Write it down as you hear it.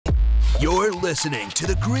You're listening to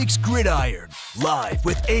the Greeks Gridiron, live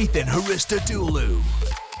with Ethan Haristadoulou.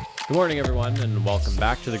 Good morning, everyone, and welcome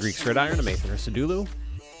back to the Greeks Gridiron. I'm Ethan Haristadoulou.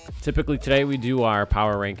 Typically today we do our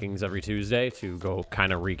power rankings every Tuesday to go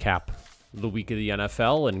kind of recap the week of the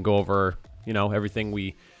NFL and go over, everything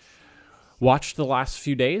we watched the last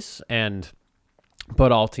few days and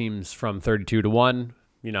put all teams from 32 to 1,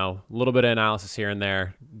 a little bit of analysis here and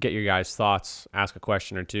there, get your guys' thoughts, ask a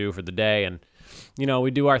question or two for the day, and,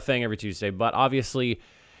 we do our thing every Tuesday. But obviously,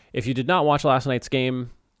 if you did not watch last night's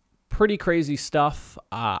game, pretty crazy stuff.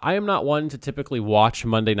 I am not one to typically watch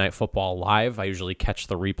Monday Night Football live. I usually catch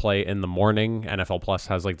the replay in the morning. NFL Plus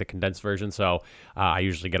has the condensed version, so I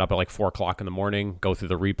usually get up at 4 o'clock in the morning, go through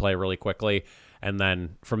the replay really quickly, and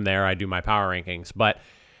then from there I do my power rankings. But,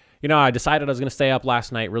 I decided I was going to stay up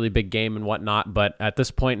last night, really big game and whatnot, but at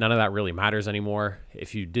this point, none of that really matters anymore.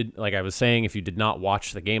 If you did, like I was saying, if you did not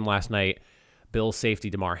watch the game last night, Bills safety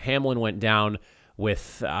Damar Hamlin went down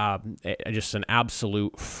with just an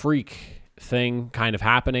absolute freak thing kind of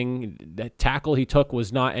happening. The tackle he took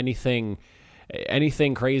was not anything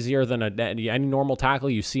crazier than any normal tackle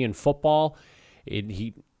you see in football.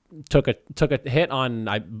 He took a hit on,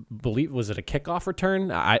 I believe, was it a kickoff return?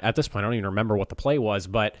 At this point, I don't even remember what the play was,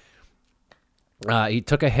 but he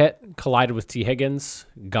took a hit, collided with T. Higgins,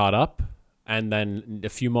 got up, and then a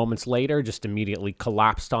few moments later just immediately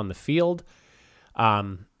collapsed on the field.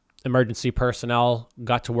 Emergency personnel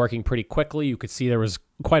got to working pretty quickly. You could see there was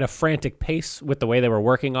quite a frantic pace with the way they were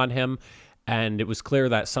working on him, and it was clear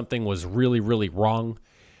that something was really, really wrong.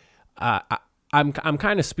 I'm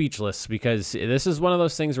kind of speechless because this is one of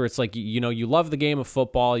those things where it's you love the game of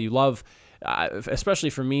football. You love, especially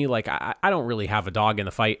for me, I don't really have a dog in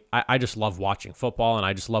the fight. I just love watching football, and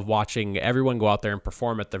I just love watching everyone go out there and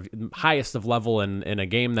perform at the highest of level in a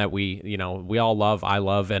game that we all love, I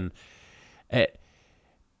love, and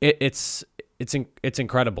it's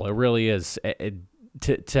incredible. It really is.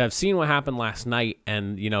 To have seen what happened last night,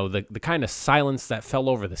 and the kind of silence that fell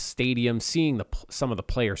over the stadium, seeing some of the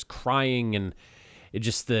players crying, and it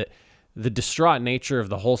just the distraught nature of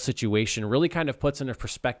the whole situation really kind of puts into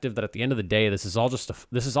perspective that at the end of the day, this is all just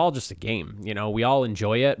a game. We all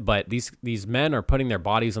enjoy it, but these men are putting their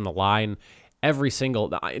bodies on the line every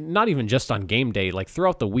single, not even just on game day,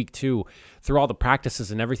 throughout the week too, through all the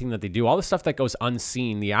practices and everything that they do, all the stuff that goes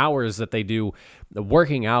unseen, the hours that they do, the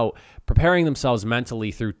working out, preparing themselves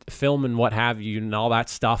mentally through film and what have you, and all that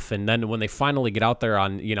stuff. And then when they finally get out there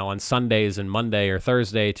on Sundays and Monday or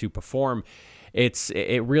Thursday to perform,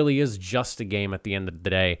 it really is just a game at the end of the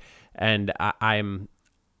day. And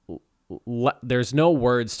there's no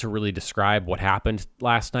words to really describe what happened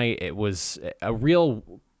last night. It was a real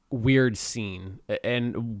weird scene,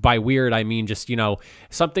 and by weird I mean just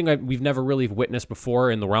something that we've never really witnessed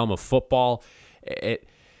before in the realm of football.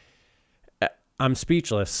 I'm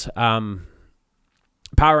speechless. Power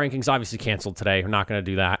rankings obviously canceled today. We're not going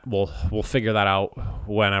to do that. We'll figure that out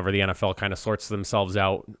whenever the NFL kind of sorts themselves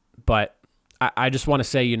out. But I just want to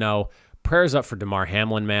say, prayers up for Damar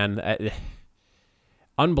Hamlin, man.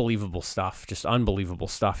 Unbelievable stuff. Just unbelievable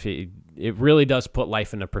stuff. It really does put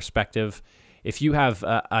life into perspective. If you have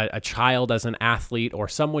a child as an athlete, or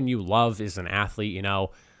someone you love is an athlete,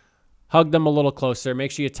 hug them a little closer.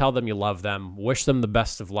 Make sure you tell them you love them. Wish them the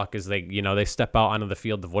best of luck as they step out onto the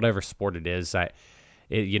field of whatever sport it is.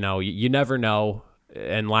 You never know.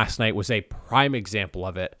 And last night was a prime example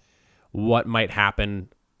of it. What might happen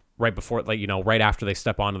right before, right after they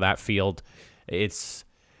step onto that field. It's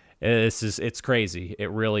crazy.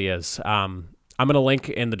 It really is. I'm going to link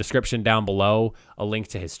in the description down below a link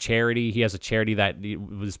to his charity. He has a charity that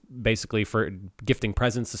was basically for gifting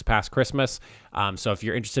presents this past Christmas. So if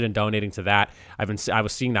you're interested in donating to that, I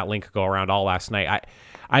was seeing that link go around all last night.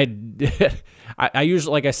 I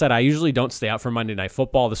usually, like I said, I usually don't stay out for Monday Night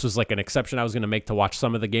Football. This was an exception I was going to make to watch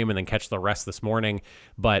some of the game and then catch the rest this morning.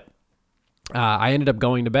 But I ended up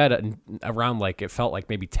going to bed around it felt like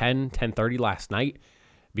maybe 10:30 last night,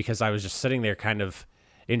 because I was just sitting there kind of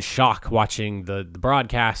in shock watching the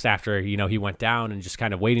broadcast after, he went down, and just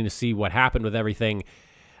kind of waiting to see what happened with everything.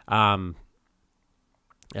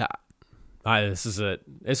 This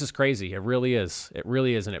is crazy. It really is. It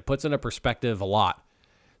really is. And it puts into perspective a lot.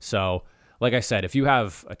 So like I said, if you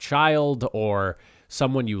have a child or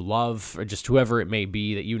someone you love, or just whoever it may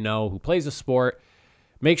be that who plays a sport,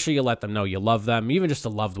 make sure you let them know you love them, even just a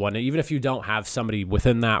loved one, even if you don't have somebody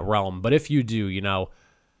within that realm. But if you do,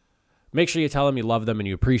 make sure you tell them you love them and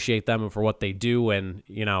you appreciate them for what they do, and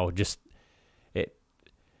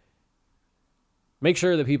make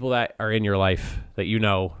sure the people that are in your life that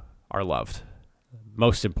are loved.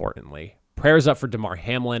 Most importantly, prayers up for Damar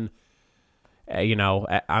Hamlin.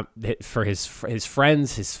 for his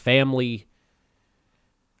friends, his family,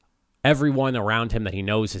 everyone around him that he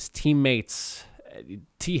knows, his teammates.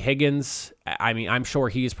 T. Higgins, I mean, I'm sure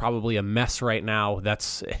he's probably a mess right now.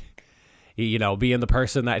 That's, being the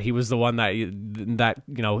person that he was the one that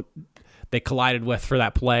they collided with for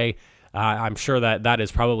that play. I'm sure that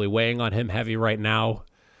is probably weighing on him heavy right now.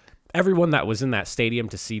 Everyone that was in that stadium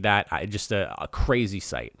to see that, just a crazy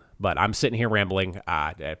sight. But I'm sitting here rambling.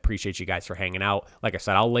 I appreciate you guys for hanging out. Like I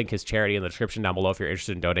said, I'll link his charity in the description down below if you're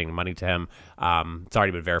interested in donating money to him. It's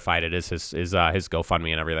already been verified. It is his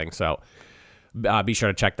GoFundMe and everything. So be sure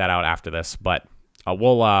to check that out after this. But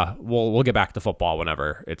we'll get back to football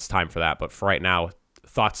whenever it's time for that. But for right now,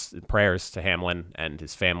 thoughts and prayers to Hamlin and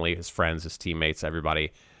his family, his friends, his teammates,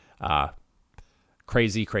 everybody.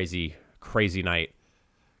 Crazy night.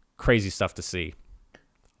 Crazy stuff to see.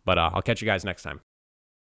 But I'll catch you guys next time.